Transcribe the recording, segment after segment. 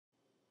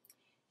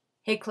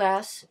Hey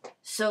class,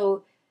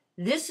 so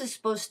this is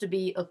supposed to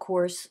be a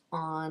course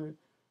on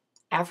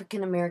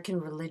African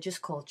American religious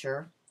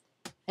culture,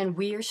 and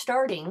we are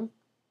starting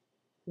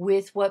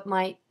with what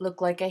might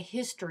look like a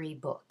history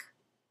book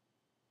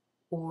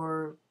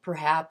or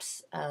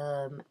perhaps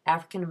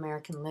African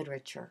American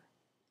literature.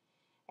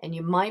 And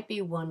you might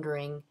be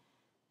wondering,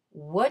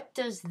 what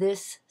does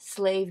this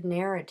slave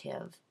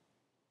narrative,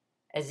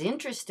 as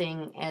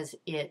interesting as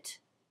it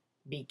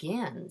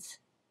begins,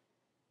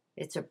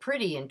 it's a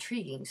pretty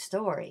intriguing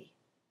story.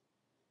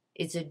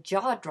 It's a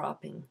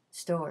jaw-dropping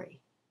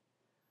story.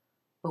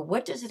 But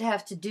what does it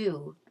have to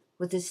do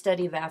with the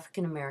study of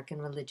African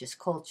American religious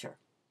culture?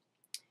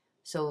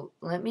 So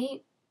let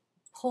me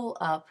pull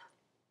up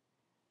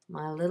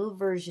my little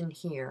version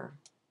here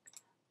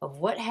of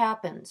what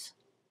happens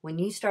when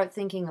you start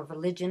thinking of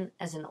religion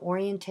as an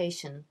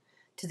orientation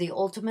to the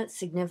ultimate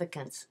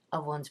significance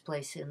of one's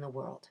place in the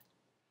world.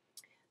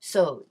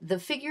 So the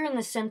figure in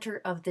the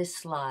center of this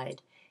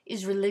slide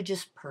is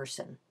religious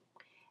person.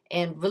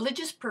 And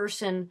religious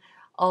person,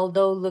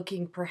 although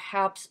looking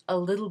perhaps a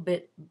little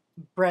bit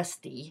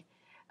breasty,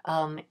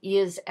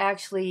 is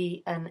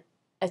actually an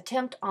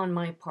attempt on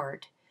my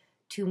part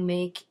to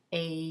make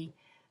a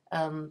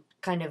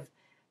kind of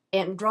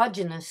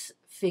androgynous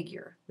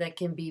figure that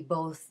can be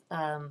both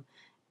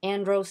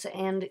andros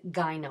and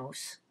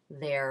gynos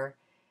there,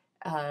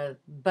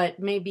 but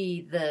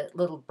maybe the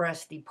little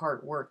breasty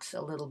part works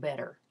a little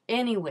better.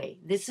 Anyway,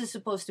 this is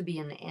supposed to be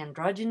an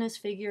androgynous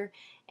figure,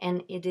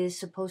 and it is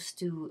supposed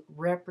to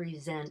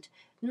represent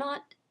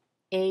not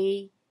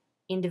a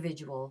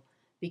individual,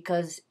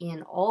 because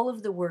in all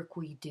of the work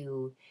we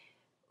do,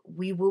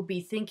 we will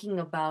be thinking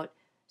about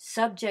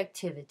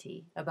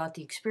subjectivity, about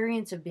the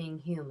experience of being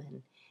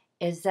human,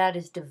 as that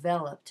is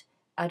developed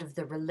out of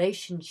the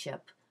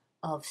relationship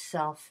of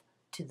self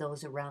to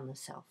those around the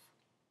self.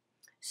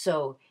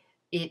 So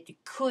it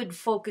could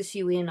focus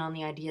you in on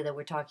the idea that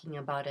we're talking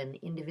about an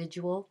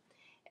individual,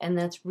 and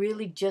that's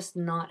really just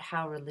not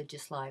how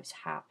religious lives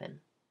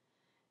happen.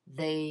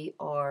 We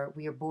are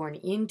born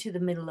into the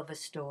middle of a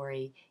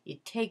story.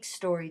 It takes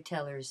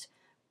storytellers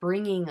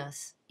bringing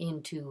us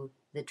into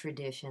the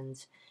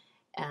traditions.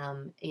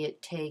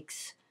 It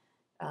takes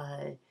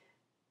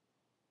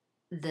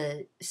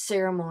the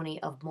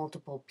ceremony of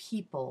multiple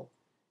people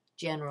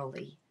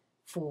generally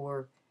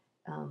for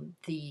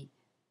the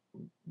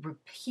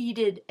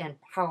repeated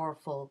and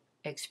powerful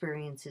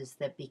experiences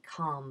that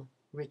become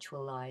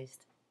ritualized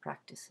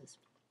practices.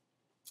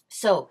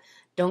 So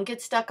don't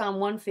get stuck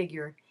on one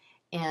figure,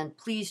 and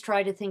please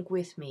try to think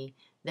with me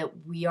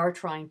that we are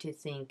trying to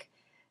think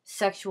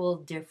sexual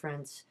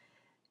difference,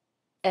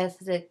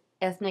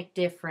 ethnic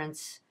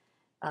difference,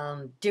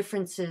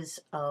 differences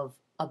of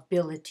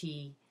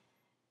ability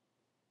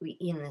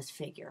in this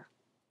figure.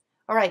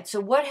 All right, so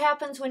what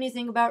happens when you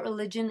think about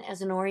religion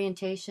as an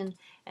orientation,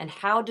 and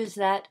how does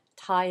that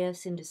tie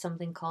us into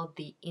something called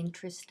the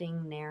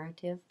interesting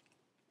narrative?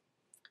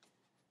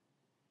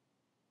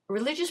 A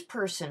religious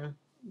person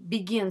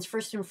begins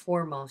first and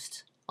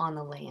foremost on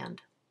the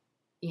land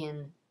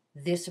in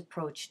this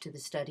approach to the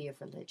study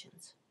of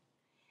religions.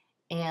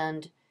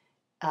 And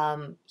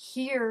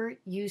here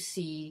you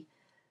see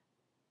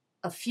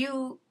a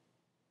few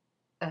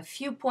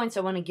points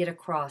I want to get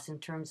across in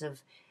terms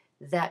of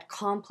that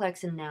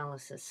complex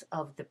analysis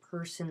of the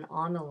person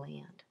on the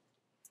land.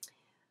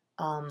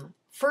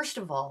 First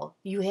of all,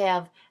 you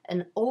have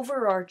an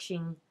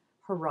overarching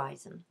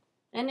horizon.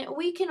 And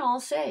we can all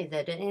say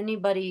that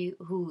anybody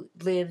who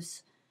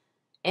lives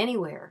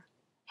anywhere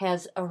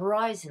has a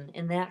horizon,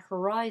 and that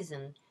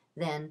horizon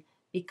then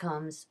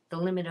becomes the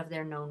limit of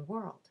their known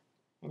world.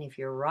 And if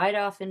you're right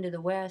off into the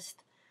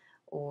west,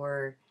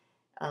 or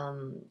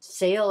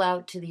sail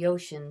out to the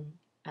ocean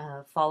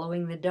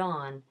following the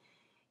dawn,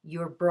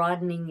 you're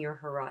broadening your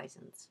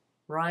horizons,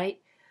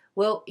 right?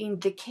 Well, in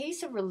the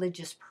case of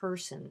religious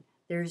person,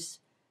 there's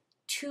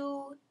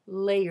two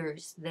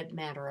layers that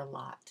matter a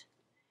lot.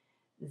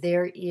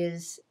 There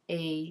is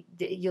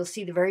you'll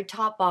see the very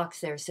top box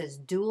there says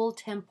dual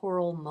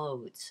temporal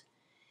modes.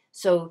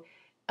 So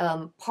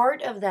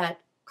part of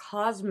that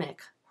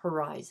cosmic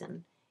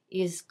horizon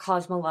is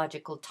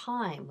cosmological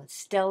time with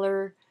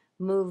stellar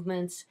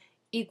movements,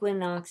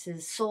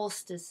 equinoxes,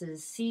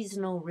 solstices,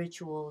 seasonal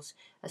rituals,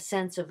 a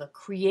sense of a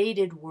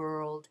created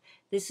world.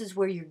 This is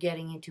where you're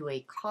getting into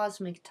a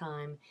cosmic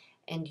time,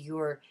 and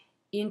you're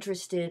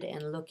interested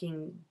and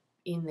looking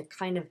in the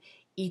kind of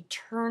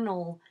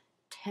eternal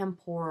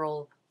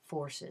temporal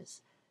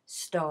forces,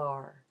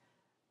 star,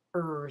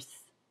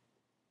 earth,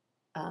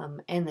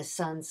 and the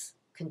sun's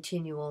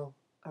continual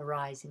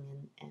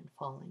arising and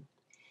falling.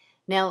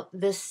 Now,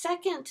 the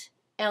second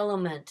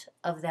element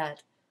of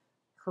that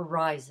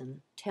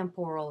horizon,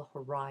 temporal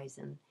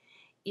horizon,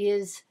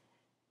 is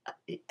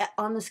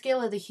on the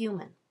scale of the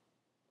human.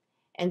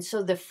 And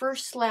so the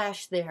first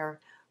slash there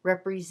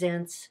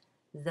represents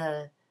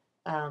the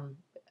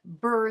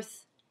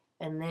birth,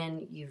 and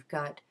then you've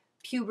got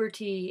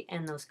puberty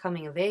and those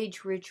coming of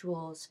age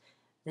rituals,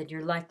 that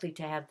you're likely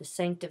to have the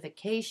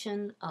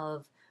sanctification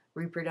of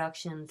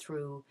reproduction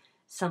through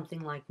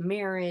something like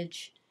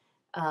marriage,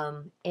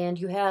 and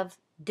you have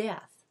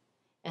death.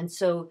 And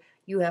so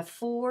you have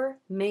four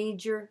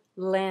major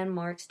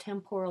landmarks,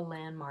 temporal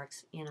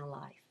landmarks in a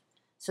life.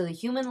 So the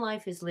human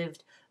life is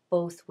lived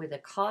both with a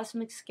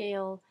cosmic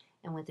scale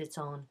and with its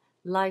own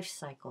life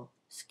cycle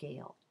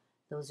scale.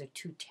 Those are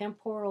two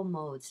temporal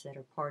modes that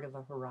are part of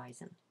a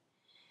horizon.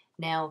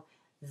 Now,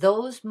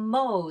 those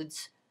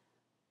modes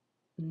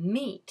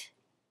meet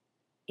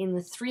in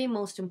the three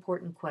most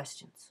important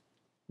questions.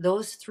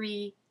 Those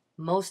three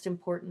most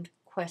important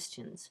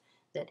questions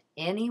that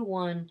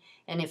anyone,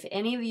 and if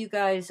any of you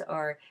guys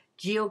are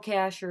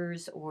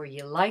geocachers or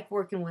you like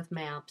working with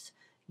maps,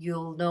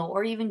 you'll know,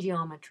 or even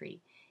geometry.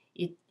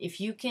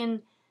 If you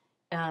can,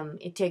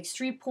 it takes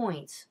 3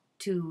 points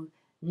to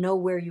know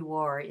where you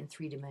are in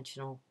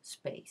three-dimensional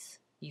space.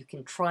 You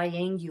can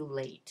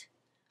triangulate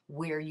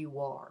where you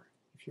are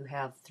if you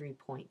have 3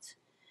 points.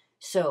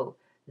 So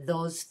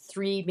those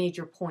three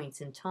major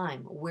points in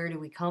time, where do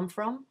we come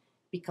from,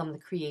 become the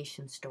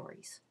creation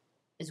stories,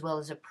 as well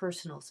as a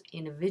personal,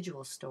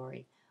 individual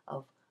story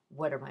of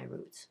what are my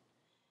roots.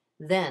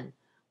 Then,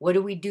 what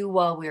do we do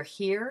while we're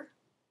here?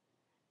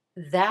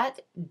 That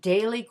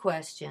daily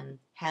question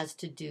has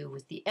to do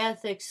with the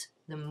ethics,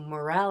 the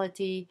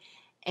morality,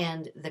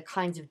 and the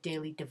kinds of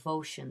daily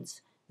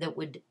devotions that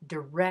would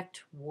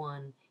direct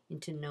one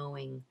into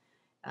knowing,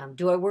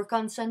 do I work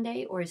on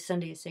Sunday, or is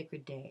Sunday a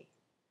sacred day?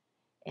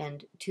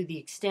 And to the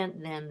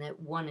extent then that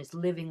one is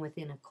living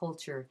within a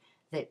culture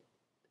that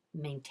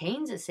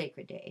maintains a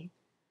sacred day,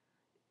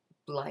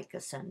 like a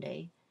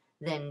Sunday,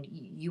 then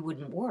you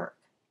wouldn't work.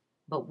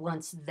 But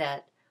once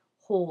that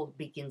hold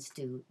begins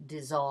to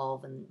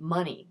dissolve and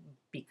money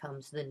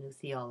becomes the new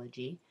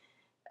theology,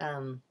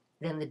 then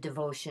the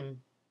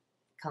devotion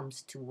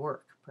comes to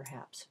work,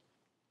 perhaps.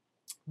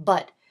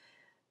 But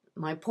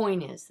my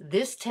point is,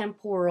 this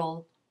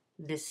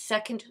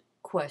second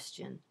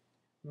question,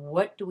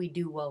 what do we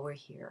do while we're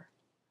here,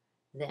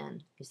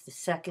 then, is the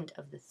second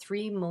of the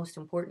three most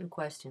important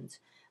questions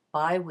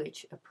by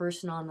which a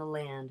person on the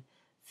land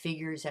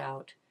figures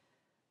out,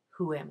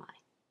 who am I?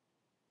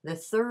 The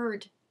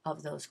third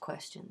of those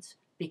questions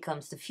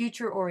becomes the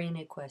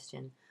future-oriented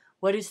question,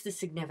 what is the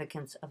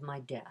significance of my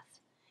death?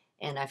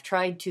 And I've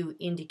tried to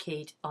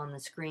indicate on the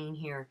screen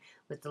here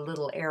with the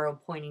little arrow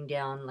pointing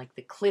down, like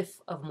the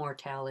cliff of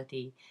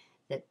mortality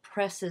that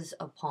presses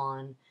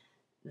upon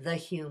the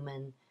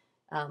human.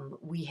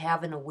 We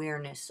have an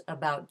awareness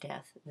about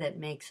death that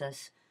makes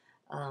us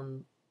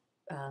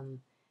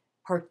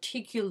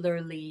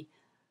particularly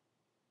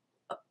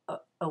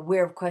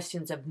aware of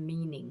questions of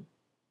meaning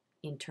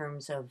in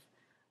terms of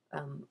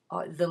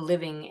the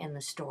living and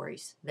the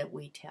stories that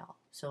we tell.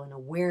 So an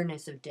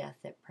awareness of death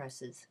that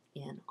presses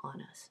in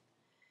on us.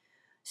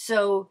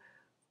 So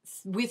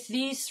with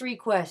these three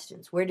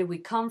questions, where did we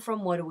come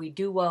from? What do we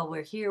do while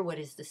we're here? What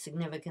is the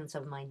significance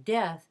of my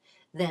death?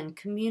 Then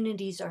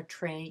communities are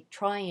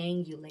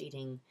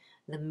triangulating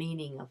the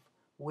meaning of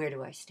where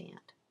do I stand.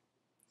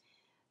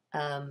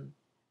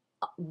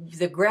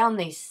 The ground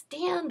they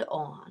stand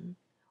on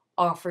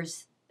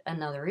offers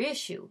another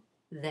issue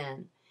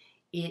then.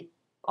 It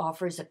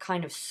offers a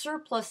kind of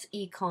surplus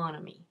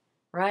economy,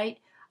 right?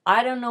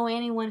 I don't know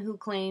anyone who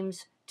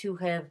claims to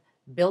have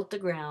built the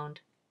ground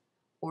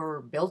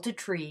or built a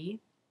tree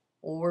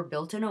or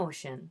built an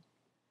ocean.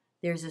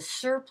 There's a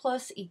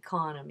surplus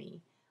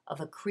economy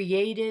of a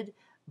created,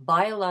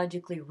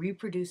 biologically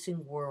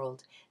reproducing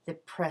world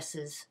that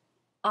presses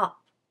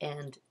up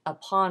and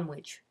upon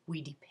which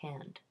we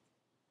depend.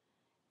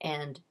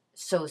 And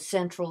so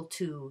central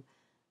to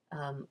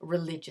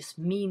religious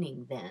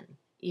meaning then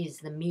is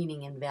the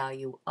meaning and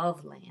value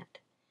of land.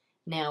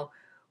 Now,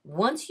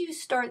 once you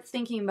start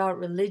thinking about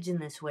religion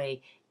this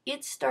way,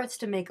 it starts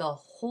to make a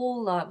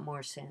whole lot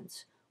more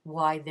sense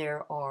why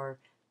there are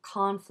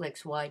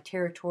conflicts, why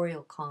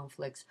territorial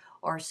conflicts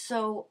are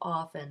so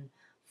often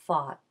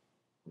fought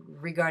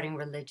regarding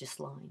religious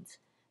lines.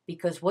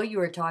 Because what you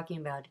are talking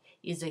about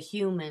is a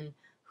human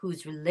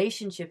whose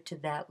relationship to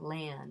that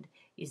land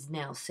is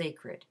now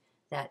sacred.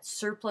 That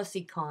surplus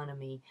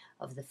economy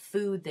of the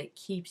food that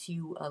keeps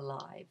you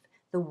alive,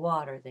 the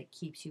water that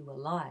keeps you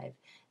alive,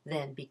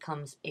 then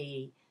becomes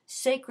a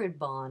sacred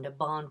bond, a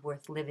bond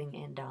worth living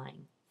and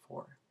dying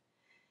for.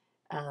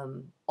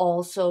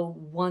 Also,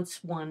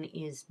 once one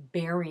is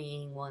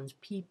burying one's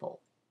people,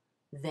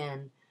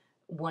 then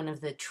one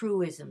of the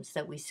truisms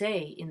that we say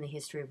in the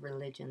history of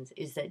religions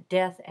is that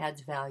death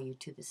adds value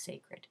to the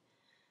sacred.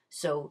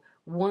 So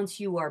once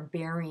you are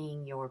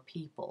burying your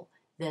people,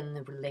 then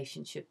the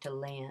relationship to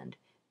land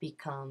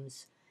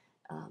becomes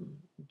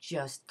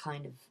just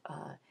kind of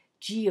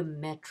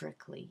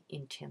geometrically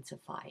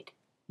intensified,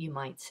 you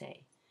might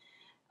say.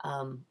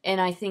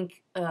 And I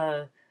think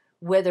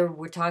whether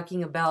we're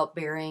talking about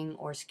burying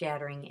or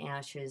scattering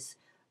ashes,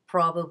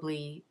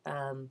 probably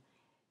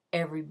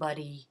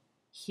everybody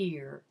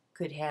here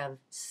could have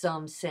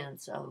some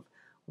sense of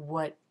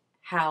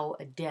how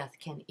a death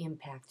can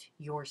impact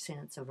your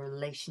sense of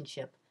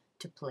relationship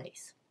to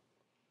place.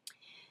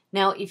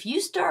 Now, if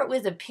you start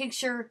with a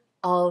picture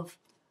of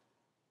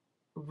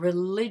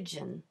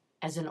religion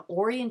as an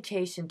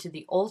orientation to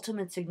the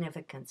ultimate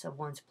significance of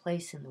one's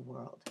place in the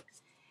world.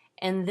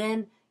 And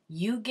then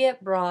you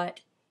get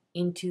brought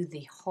into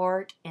the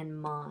heart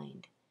and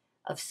mind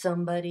of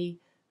somebody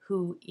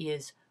who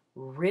is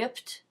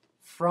ripped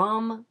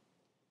from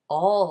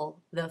all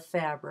the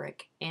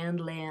fabric and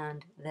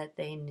land that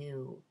they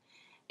knew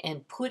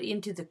and put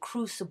into the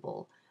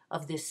crucible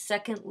of this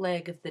second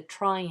leg of the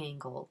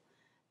triangle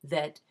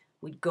that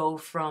would go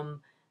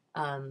from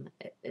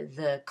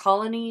the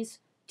colonies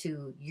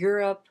to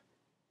Europe.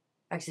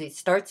 Actually, it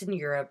starts in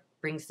Europe,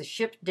 brings the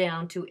ship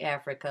down to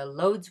Africa,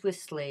 loads with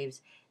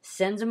slaves,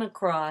 sends them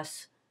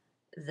across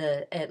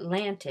the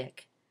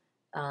Atlantic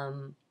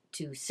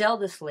to sell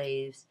the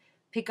slaves,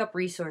 pick up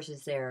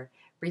resources there,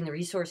 bring the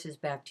resources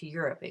back to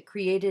Europe. It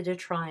created a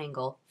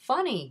triangle.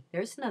 Funny,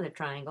 there's another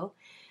triangle,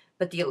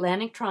 but the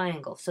Atlantic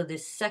Triangle. So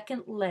this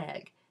second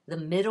leg, the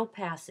Middle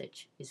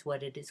Passage is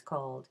what it is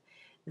called,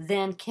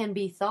 then can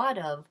be thought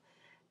of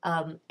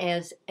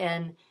as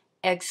an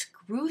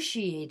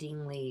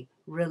excruciatingly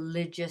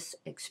religious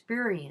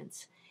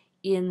experience,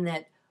 in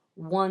that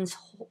one's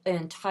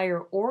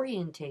entire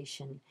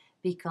orientation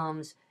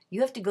becomes,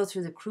 you have to go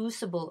through the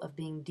crucible of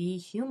being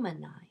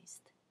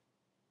dehumanized,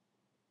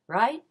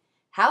 right?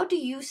 How do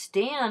you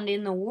stand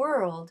in the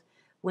world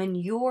when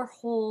your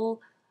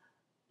whole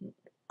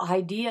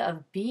idea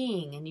of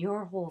being and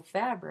your whole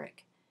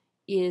fabric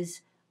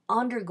is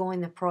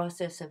undergoing the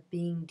process of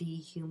being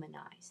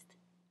dehumanized?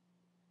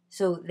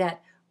 So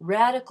that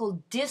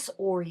radical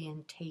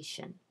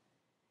disorientation.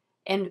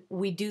 And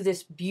we do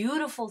this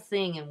beautiful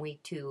thing in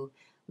week 2,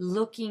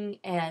 looking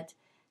at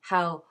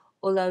how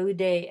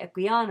Olaudah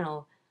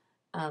Equiano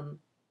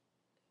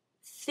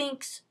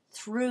thinks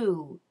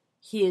through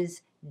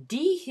his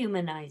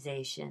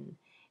dehumanization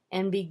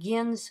and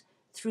begins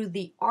through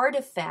the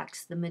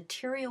artifacts, the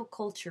material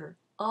culture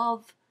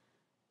of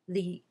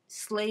the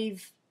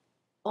slave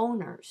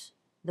owners,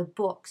 the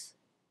books,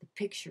 the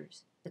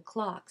pictures, the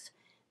clocks,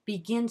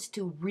 begins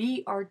to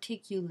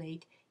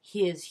re-articulate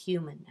his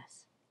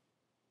humanness.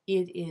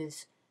 It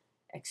is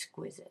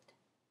exquisite.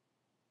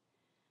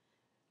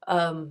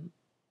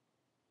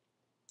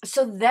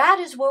 So that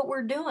is what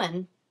we're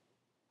doing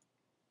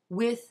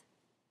with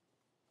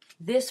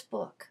this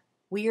book.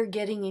 We are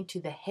getting into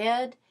the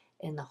head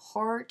and the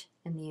heart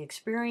and the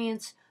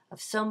experience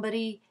of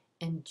somebody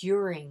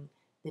enduring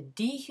the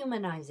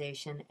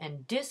dehumanization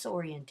and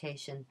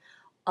disorientation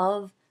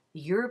of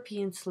the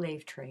European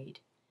slave trade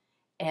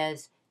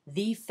as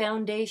the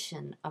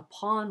foundation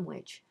upon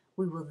which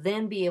we will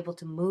then be able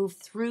to move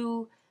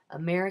through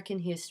American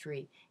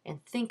history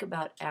and think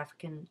about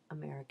African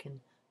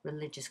American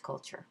religious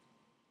culture.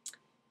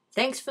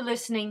 Thanks for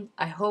listening.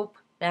 I hope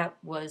that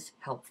was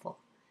helpful.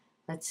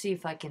 Let's see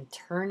if I can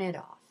turn it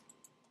off.